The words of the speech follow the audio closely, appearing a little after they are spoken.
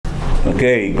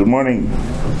Okay, good morning.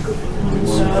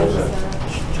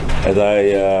 As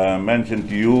I mentioned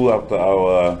to you after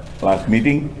our last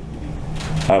meeting,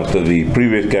 after the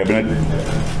previous cabinet,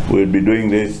 we'll be doing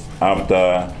this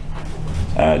after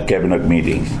cabinet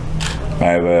meetings.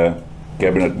 I have a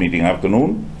cabinet meeting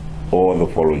afternoon or the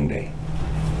following day.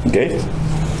 Okay?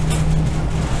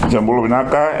 Jambul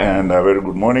Vinaka, and a very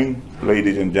good morning,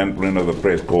 ladies and gentlemen of the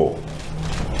press corps.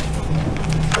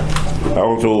 I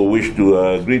also wish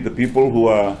to greet the people who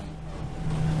are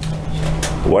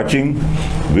watching,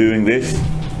 viewing this,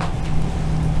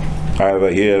 either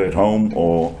here at home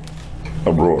or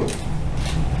abroad.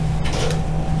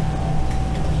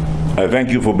 I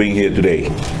thank you for being here today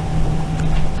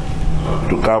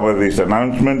to cover this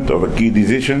announcement of the key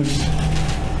decisions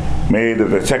made at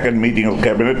the second meeting of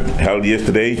Cabinet held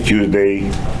yesterday, Tuesday,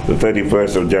 the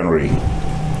 31st of January,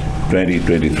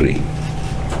 2023.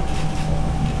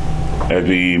 As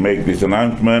we make this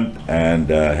announcement and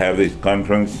have this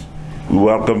conference, we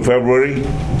welcome February,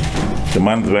 the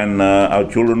month when our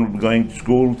children will be going to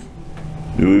school.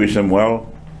 We wish them well.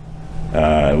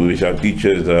 We wish our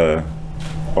teachers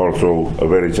also a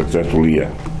very successful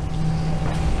year.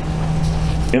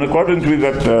 In accordance with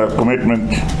that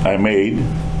commitment I made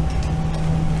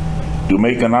to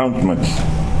make announcements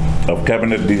of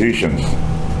cabinet decisions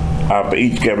after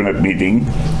each cabinet meeting,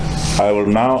 I will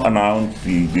now announce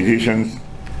the decisions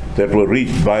that were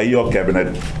reached by your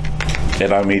cabinet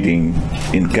at our meeting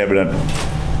in cabinet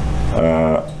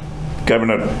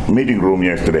meeting room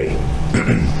yesterday.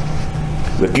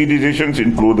 The key decisions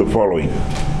include the following.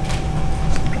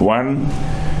 1,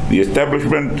 the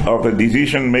establishment of the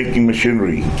decision-making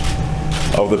machinery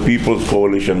of the People's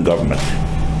Coalition Government.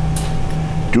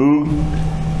 2,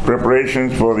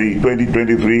 preparations for the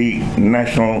 2023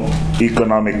 National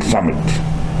Economic Summit.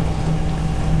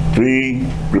 3,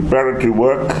 preparatory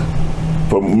work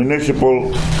for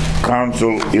municipal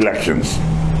council elections.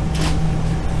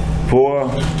 4,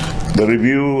 the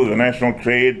review of the National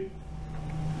Trade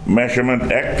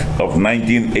Measurement Act of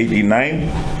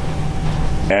 1989.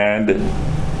 And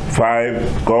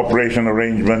 5, cooperation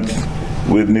arrangements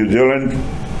with New Zealand,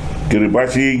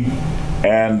 Kiribati,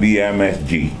 and the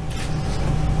MSG.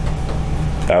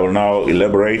 I will now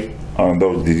elaborate on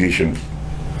those decisions.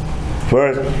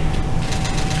 First,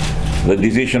 the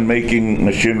decision-making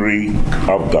machinery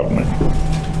of government.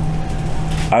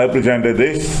 I presented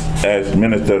this as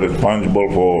Minister responsible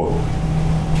for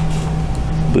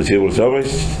the civil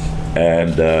service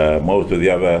and most of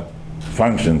the other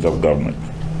functions of government.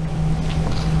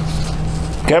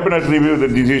 Cabinet reviewed the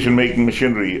decision-making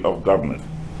machinery of government.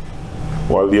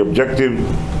 While the objective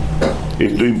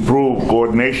is to improve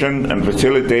coordination and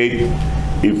facilitate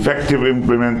effective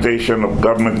implementation of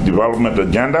government's development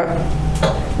agenda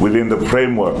within the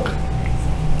framework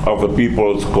of the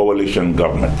People's Coalition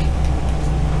Government.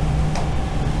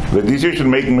 The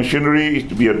decision-making machinery is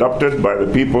to be adopted by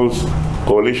the People's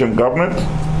Coalition Government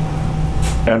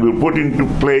and will put into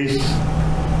place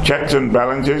checks and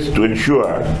balances to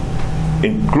ensure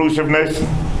inclusiveness,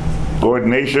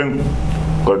 coordination,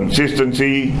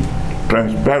 consistency,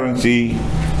 transparency,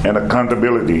 and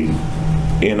accountability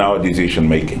in our decision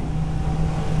making.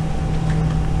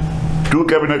 2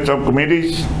 cabinet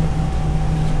subcommittees,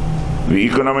 the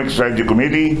Economic Strategy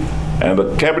Committee and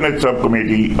the Cabinet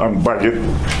Subcommittee on Budget,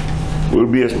 will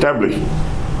be established.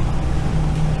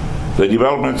 The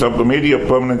Development Subcommittee of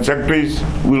Permanent Secretaries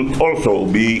will also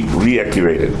be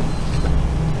reactivated.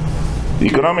 The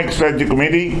Economic Strategy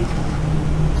Committee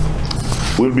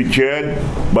will be chaired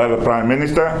by the Prime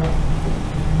Minister.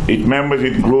 Its members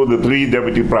include the 3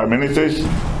 Deputy Prime Ministers,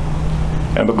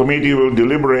 and the committee will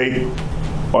deliberate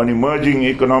on emerging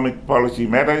economic policy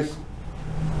matters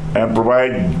and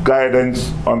provide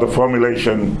guidance on the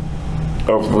formulation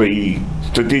of the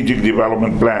strategic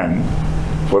development plan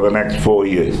for the next 4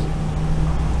 years.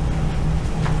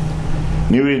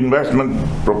 New investment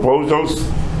proposals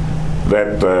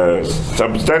that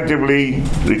substantively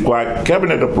require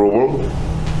cabinet approval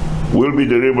will be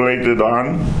deliberated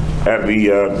on at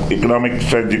the Economic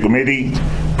Strategy Committee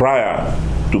prior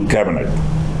to cabinet.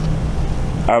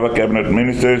 Other cabinet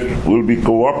ministers will be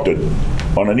co-opted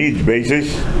on a needs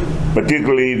basis,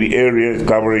 particularly the areas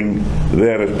covering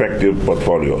their respective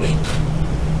portfolios.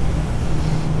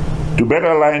 To better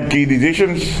align key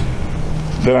decisions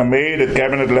that are made at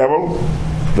cabinet level,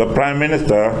 the Prime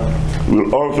Minister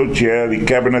will also chair the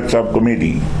Cabinet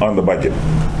Subcommittee on the Budget.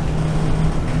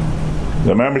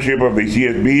 The membership of the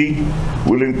CSB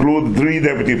will include 3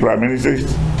 Deputy Prime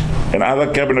Ministers and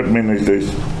other Cabinet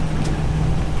Ministers,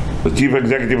 the Chief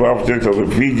Executive Officers of the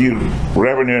Fiji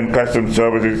Revenue and Customs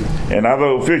Services, and other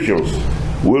officials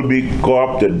will be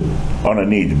co-opted on a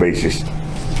needs basis.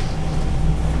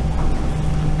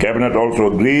 Cabinet also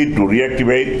agreed to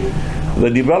reactivate the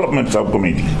Development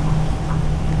Subcommittee,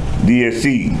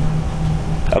 DSC,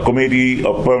 a committee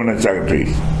of permanent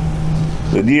secretaries.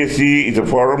 The DSC is a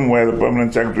forum where the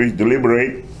permanent secretaries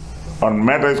deliberate on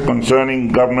matters concerning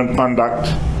government conduct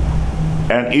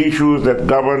and issues that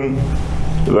govern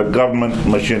the government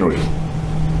machinery.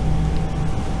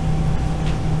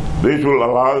 This will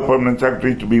allow the permanent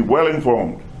secretary to be well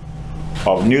informed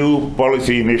of new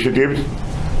policy initiatives,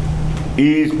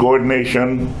 ease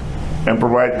coordination, and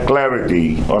provide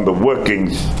clarity on the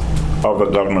workings of the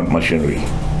government machinery.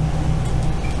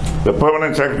 The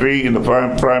permanent secretary in the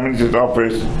Prime Minister's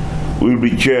office will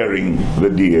be chairing the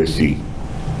DSC.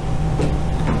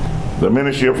 The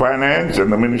Ministry of Finance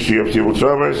and the Ministry of Civil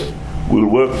Service will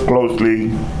work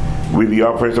closely with the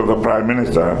Office of the Prime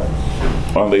Minister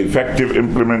on the effective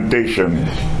implementation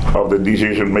of the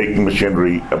decision-making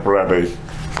machinery apparatus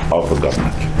of the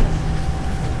government.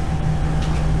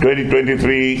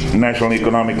 2023 National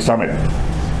Economic Summit.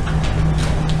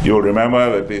 You'll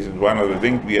remember that this is one of the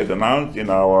things we had announced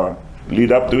in our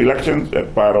lead up to elections as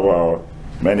part of our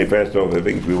manifesto of the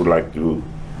things we would like to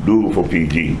do for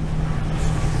Fiji.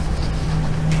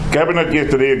 Cabinet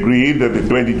yesterday agreed that the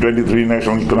 2023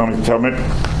 National Economic Summit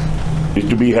is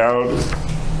to be held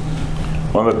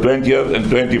on the 20th and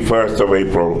 21st of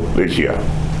April this year.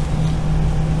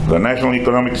 The National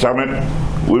Economic Summit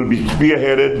will be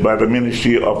spearheaded by the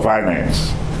Ministry of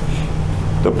Finance.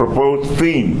 The proposed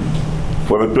theme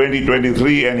for the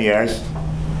 2023 NES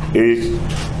is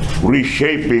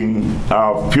reshaping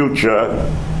our future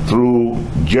through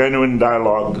genuine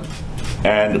dialogue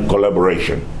and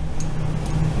collaboration.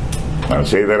 I'll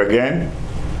say that again,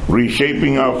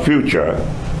 reshaping our future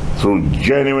through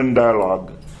genuine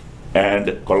dialogue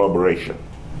and collaboration.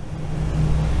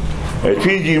 As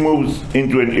Fiji moves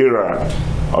into an era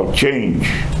of change,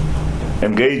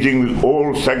 engaging with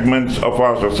all segments of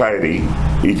our society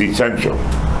is essential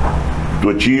to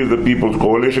achieve the People's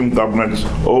Coalition Government's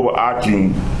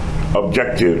overarching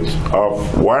objectives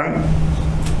of 1,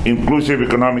 inclusive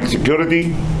economic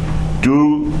security,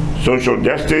 2, social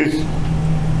justice,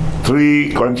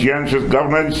 3, conscientious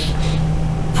governance,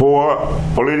 4,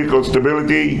 political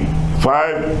stability,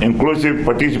 5, inclusive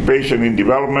participation in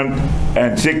development,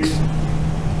 and 6,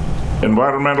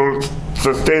 environmental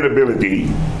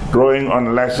sustainability, drawing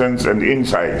on lessons and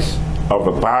insights of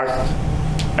the past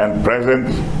and present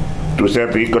to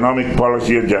set the economic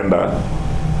policy agenda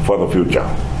for the future.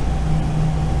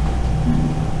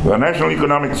 The National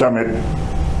Economic Summit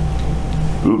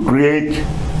will create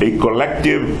a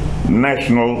collective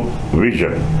national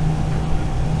vision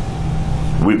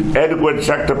with adequate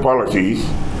sector policies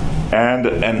and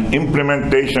an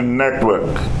implementation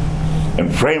network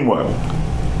and framework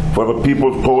for the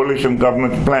People's Coalition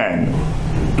Government's plan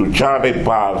to chart a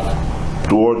path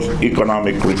towards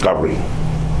economic recovery.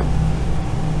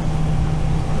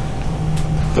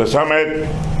 The summit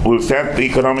will set the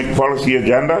economic policy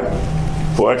agenda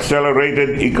for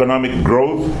accelerated economic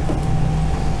growth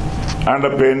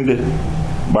underpinned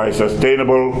by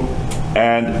sustainable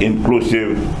and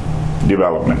inclusive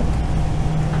development.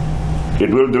 It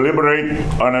will deliberate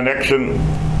on an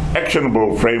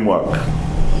actionable framework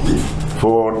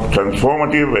for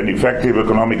transformative and effective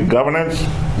economic governance,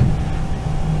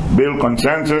 build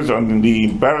consensus on the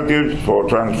imperatives for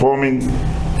transforming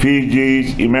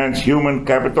Fiji's immense human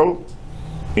capital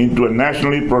into a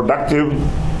nationally productive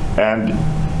and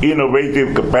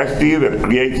innovative capacity that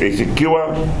creates a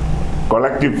secure,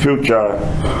 collective future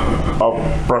of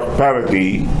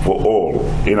prosperity for all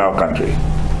in our country.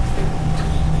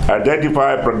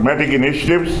 Identify pragmatic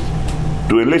initiatives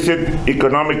to elicit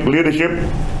economic leadership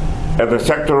at the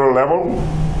sectoral level,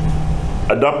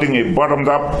 adopting a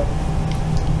bottoms-up,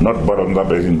 not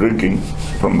bottoms-up as in drinking,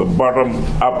 from the bottom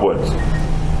upwards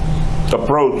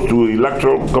approach to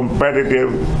electoral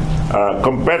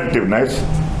competitiveness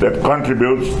that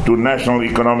contributes to national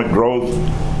economic growth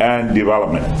and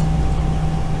development,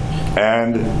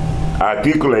 and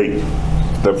articulate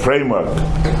the framework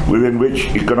within which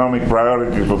economic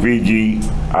priorities for Fiji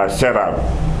are set out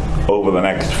over the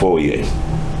next 4 years.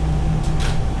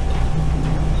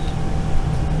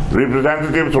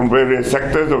 Representatives from various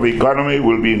sectors of the economy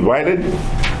will be invited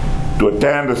to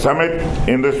attend the summit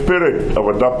in the spirit of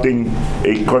adopting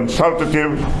a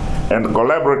consultative and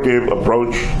collaborative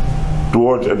approach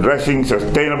towards addressing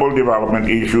sustainable development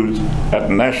issues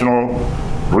at national,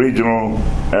 regional,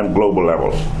 and global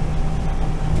levels.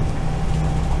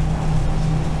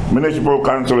 Municipal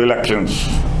council elections.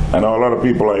 I know a lot of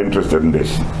people are interested in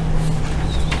this.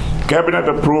 Cabinet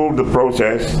approved the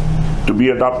process to be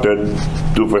adopted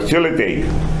to facilitate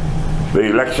the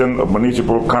election of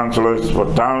municipal councillors for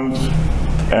towns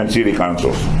and city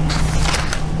councils.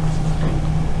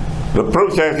 The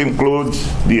process includes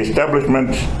the establishment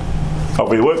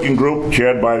of a working group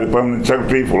chaired by the Permanent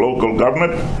Secretary for Local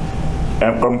Government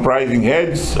and comprising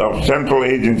heads of central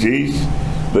agencies,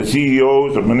 the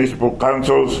CEOs of municipal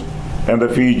councils, and the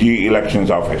Fiji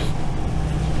Elections Office.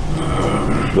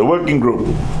 The working group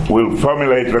will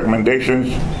formulate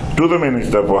recommendations to the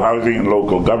Minister for Housing and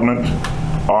Local Government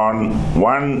on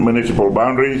 1. Municipal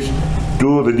boundaries,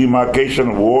 2. The demarcation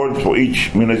of wards for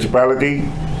each municipality,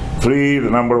 3. The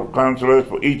number of councillors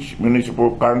for each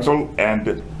municipal council,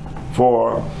 and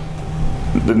 4.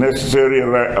 The necessary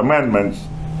amendments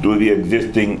to the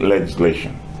existing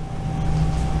legislation.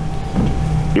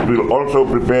 It will also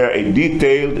prepare a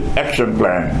detailed action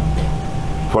plan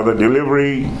for the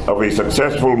delivery of a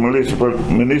successful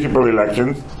municipal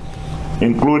elections,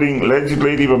 including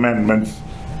legislative amendments,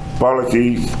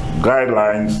 policies,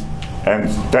 guidelines, and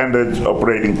standards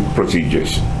operating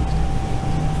procedures.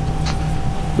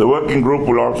 The working group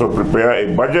will also prepare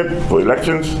a budget for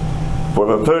elections for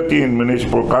the 13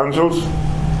 municipal councils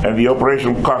and the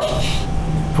operational costs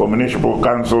for municipal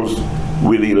councils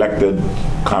with elected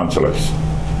councillors.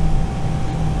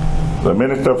 The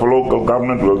Minister for Local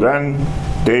Government will then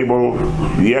table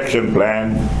the action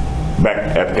plan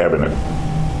back at Cabinet.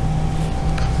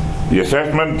 The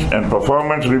assessment and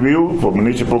performance review for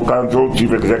municipal council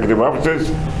chief executive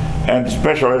officers and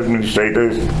special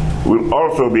administrators will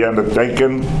also be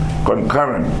undertaken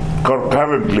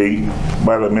concurrently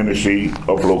by the Ministry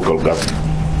of Local Government.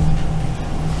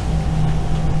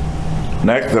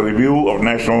 Next, the review of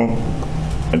National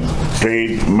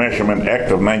Trade Measurement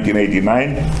Act of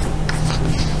 1989.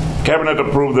 Cabinet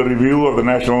approved the review of the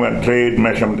National and Trade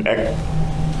Measurement Act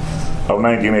of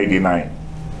 1989.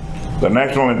 The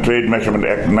National and Trade Measurement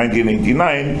Act of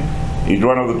 1989 is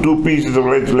one of the two pieces of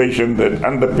legislation that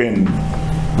underpin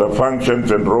the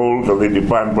functions and roles of the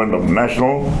Department of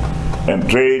National and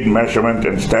Trade Measurement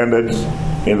and Standards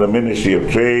in the Ministry of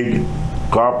Trade,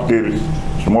 Cooperatives,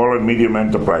 Small and Medium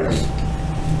Enterprise.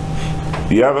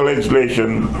 The other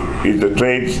legislation is the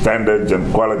Trade Standards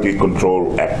and Quality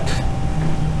Control Act.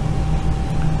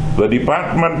 The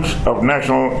Department of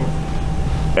National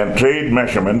and Trade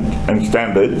Measurement and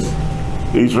Standards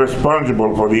is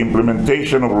responsible for the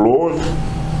implementation of laws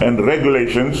and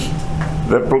regulations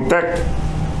that protect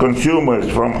consumers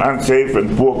from unsafe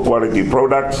and poor quality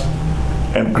products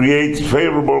and creates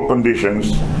favorable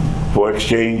conditions for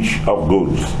exchange of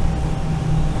goods.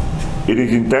 It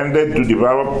is intended to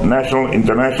develop national and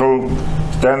international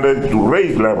standards to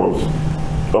raise levels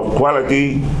of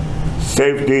quality,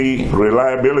 safety,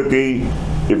 reliability,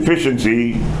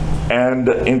 efficiency, and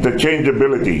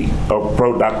interchangeability of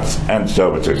products and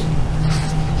services.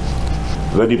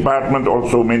 The department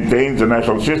also maintains the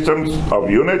national systems of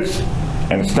units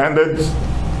and standards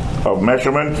of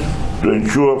measurement to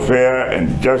ensure fair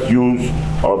and just use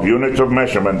of units of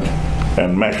measurement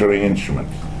and measuring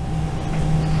instruments.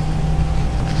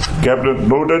 Cabinet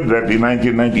noted that the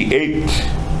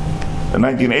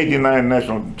 1989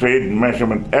 National Trade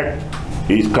Measurement Act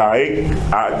is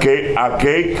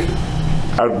archaic,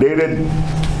 outdated,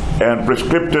 and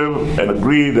prescriptive, and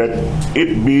agree that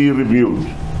it be reviewed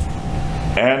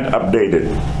and updated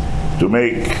to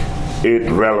make it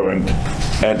relevant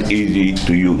and easy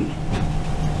to use.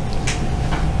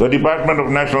 The Department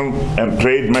of National and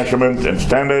Trade Measurement and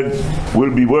Standards will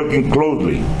be working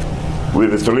closely with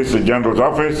the Solicitor General's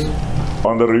Office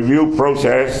on the review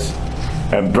process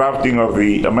and drafting of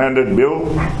the amendment bill,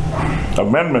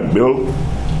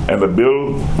 and the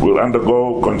bill will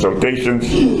undergo consultations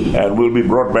and will be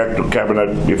brought back to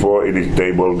Cabinet before it is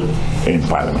tabled in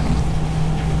Parliament.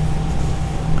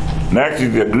 Next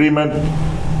is the agreement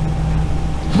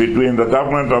between the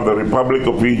Government of the Republic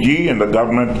of Fiji and the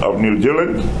Government of New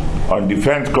Zealand on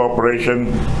defense cooperation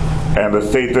and the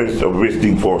status of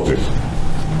visiting forces.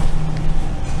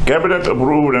 Cabinet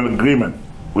approved an agreement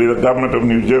with the Government of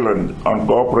New Zealand on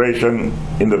cooperation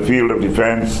in the field of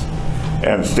defense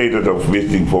and status of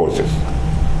visiting forces.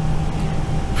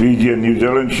 Fiji and New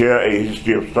Zealand share a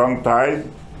history of strong ties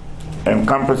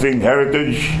encompassing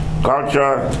heritage,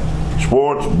 culture,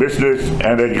 sports, business,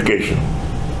 and education.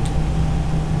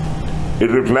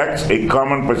 It reflects a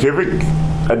common Pacific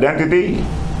identity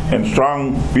and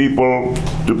strong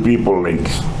people-to-people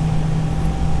links.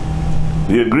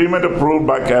 The agreement approved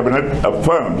by Cabinet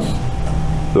affirms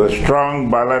the strong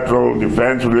bilateral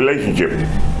defense relationship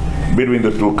between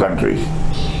the two countries.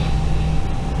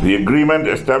 The agreement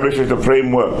establishes a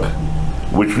framework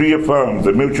which reaffirms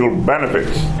the mutual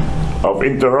benefits of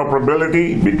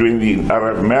interoperability between the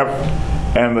RFMF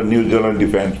and the New Zealand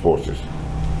Defence Forces.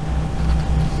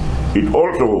 It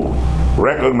also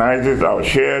recognizes our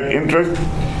shared interest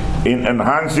in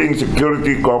enhancing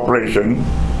security cooperation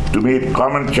to meet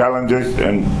common challenges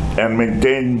and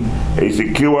maintain a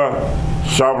secure,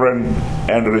 sovereign,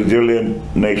 and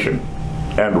resilient nation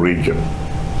and region.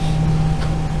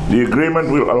 The agreement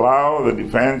will allow the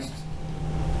defense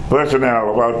personnel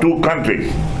of our two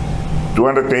countries to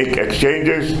undertake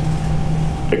exchanges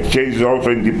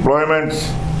also in deployments,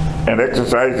 and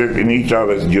exercises in each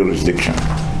other's jurisdiction.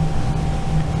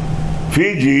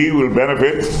 Fiji will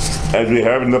benefit, as we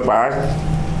have in the past,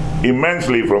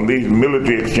 immensely from these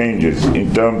military exchanges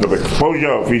in terms of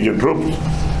exposure of Fijian troops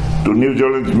to New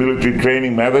Zealand's military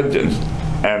training methods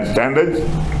and standards,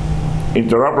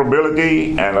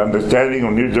 interoperability and understanding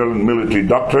of New Zealand military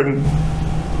doctrine,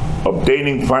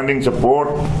 obtaining funding support,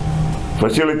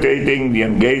 facilitating the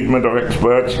engagement of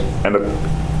experts,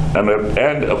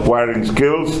 and acquiring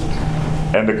skills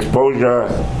and exposure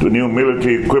to new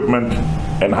military equipment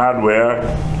and hardware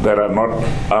that are not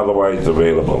otherwise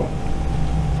available.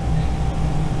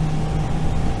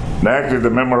 Next is the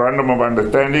Memorandum of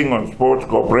Understanding on Sports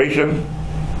Cooperation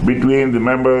between the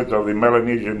members of the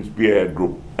Melanesian Spearhead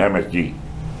Group, MSG.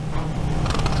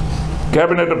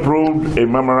 Cabinet approved a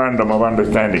Memorandum of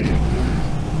Understanding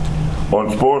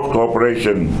on Sports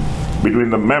Cooperation between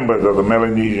the members of the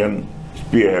Melanesian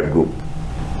Spearhead Group.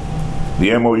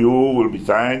 The MOU will be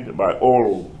signed by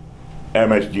all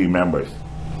MSG members.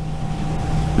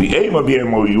 The aim of the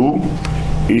MOU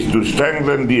is to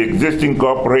strengthen the existing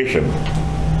cooperation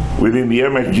within the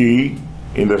MSG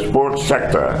in the sports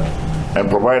sector and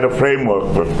provide a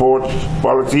framework for sports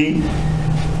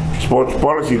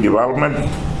policy development,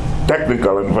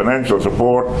 technical and financial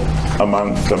support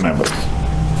amongst the members.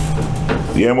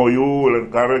 The MOU will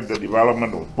encourage the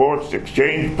development of sports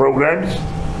exchange programs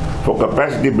for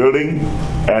capacity building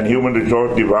and human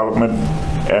resource development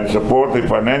and support the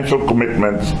financial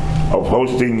commitments of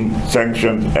hosting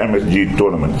sanctioned MSG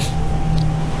tournaments.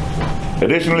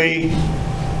 Additionally,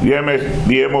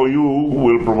 the MOU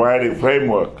will provide a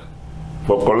framework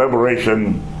for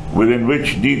collaboration within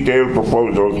which detailed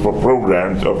proposals for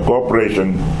programs of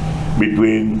cooperation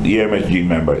between the MSG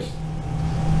members.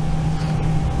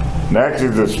 Next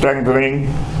is the strengthening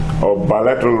of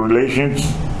bilateral relations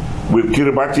with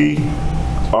Kiribati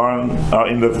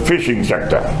in the fishing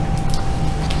sector.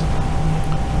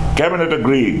 Cabinet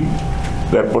agreed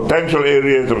that potential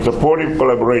areas of supportive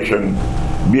collaboration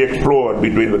be explored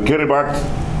between the Kiribati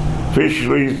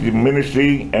Fisheries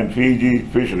Ministry and Fiji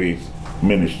Fisheries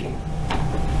Ministry.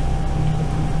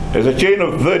 As a chain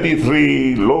of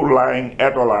 33 low-lying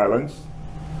atoll islands,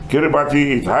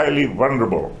 Kiribati is highly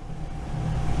vulnerable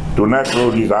to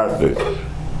natural disasters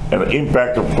and the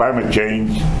impact of climate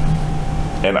change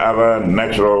and other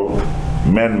natural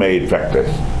man-made factors,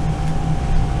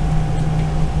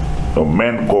 or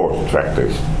man-caused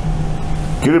factors.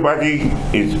 Kiribati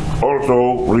is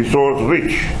also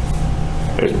resource-rich,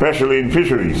 especially in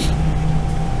fisheries.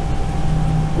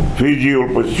 Fiji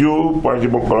will pursue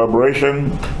possible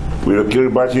collaboration with the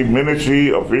Kiribati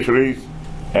Ministry of Fisheries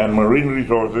and Marine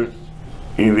Resources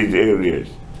in these areas.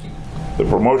 The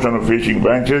promotion of fishing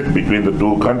ventures between the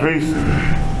two countries,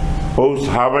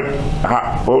 post-harvest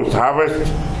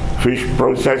fish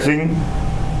processing,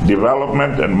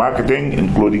 development and marketing,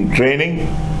 including training,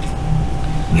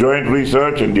 joint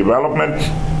research and development,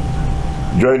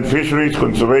 joint fisheries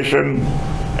conservation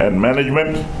and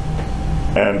management,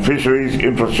 and fisheries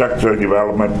infrastructure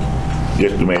development,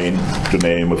 just to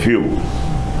name a few.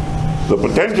 The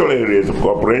potential areas of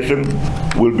cooperation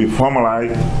will be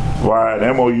formalized via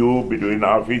an MOU between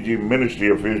our Fiji Ministry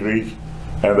of Fisheries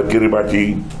and the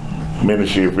Kiribati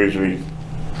Ministry of Fisheries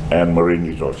and Marine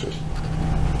Resources.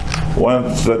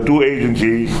 Once the two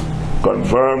agencies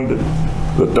confirmed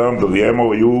the terms of the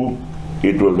MOU,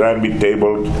 it will then be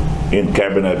tabled in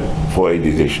Cabinet for a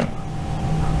decision.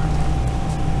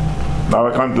 Now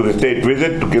I come to the state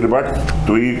visit to Kiribati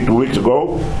 2 weeks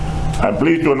ago. I'm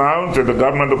pleased to announce that the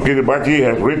government of Kiribati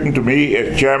has written to me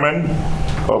as chairman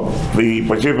of the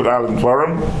Pacific Island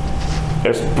Forum,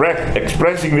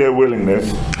 expressing their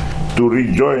willingness to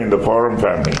rejoin the Forum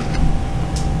family.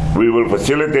 We will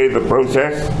facilitate the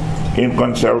process in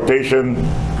consultation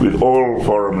with all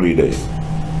Forum leaders.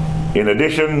 In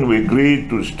addition, we agreed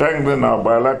to strengthen our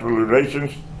bilateral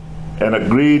relations and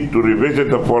agreed to revisit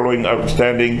the following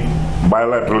outstanding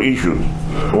bilateral issues.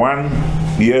 1,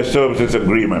 the Air Services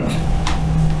Agreement.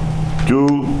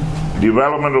 2,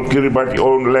 development of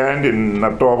Kiribati-owned land in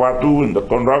Natowatu in the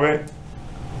Konrave,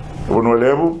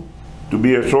 Vunuelevu, to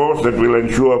be a source that will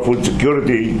ensure food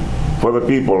security for the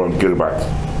people on Kiribati.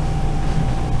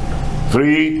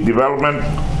 3, development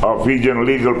of Fijian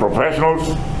legal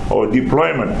professionals or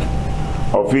deployment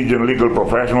of Fijian legal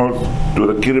professionals to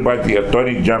the Kiribati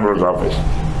Attorney General's office.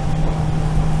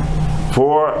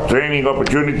 4, training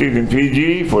opportunities in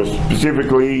Fiji for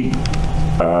specifically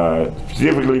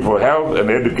for health and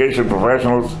education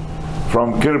professionals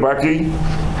from Kiribati.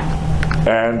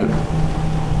 And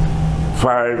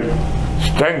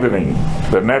 5, strengthening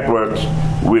the networks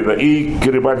with the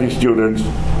Kiribati students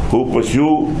who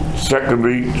pursue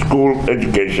secondary school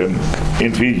education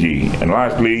in Fiji. And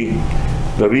lastly,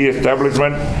 the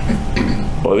re-establishment,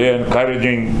 or they're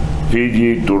encouraging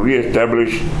Fiji to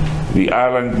re-establish the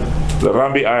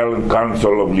Rambi Island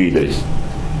Council of Leaders.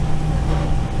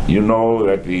 You know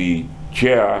that the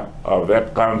chair of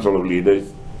that Council of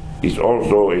Leaders is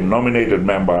also a nominated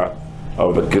member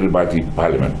of the Kiribati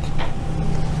Parliament.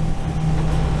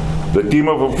 The team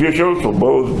of officials for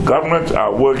both governments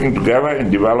are working together in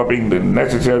developing the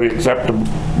necessary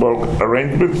acceptable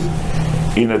arrangements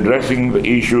in addressing the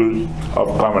issues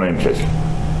of common interest.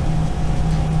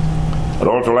 I'd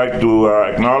also like to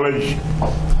acknowledge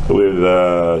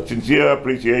with sincere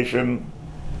appreciation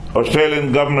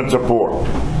Australian government support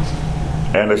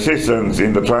and assistance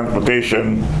in the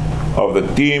transportation of the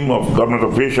team of government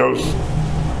officials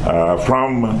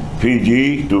from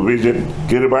Fiji to visit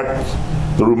Kiribati,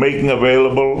 through making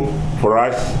available for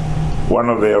us one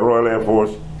of the Royal Air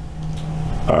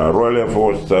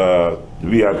Force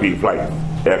VIP flight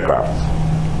aircraft.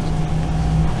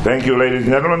 Thank you, ladies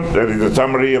and gentlemen. That is a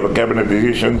summary of the cabinet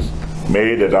decisions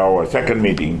made at our second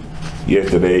meeting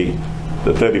yesterday,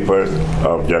 the 31st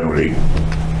of January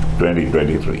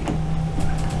 2023.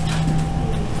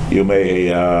 You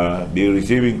may be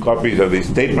receiving copies of this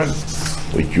statement,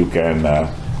 which you can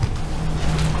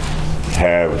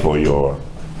have for your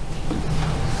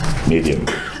medium.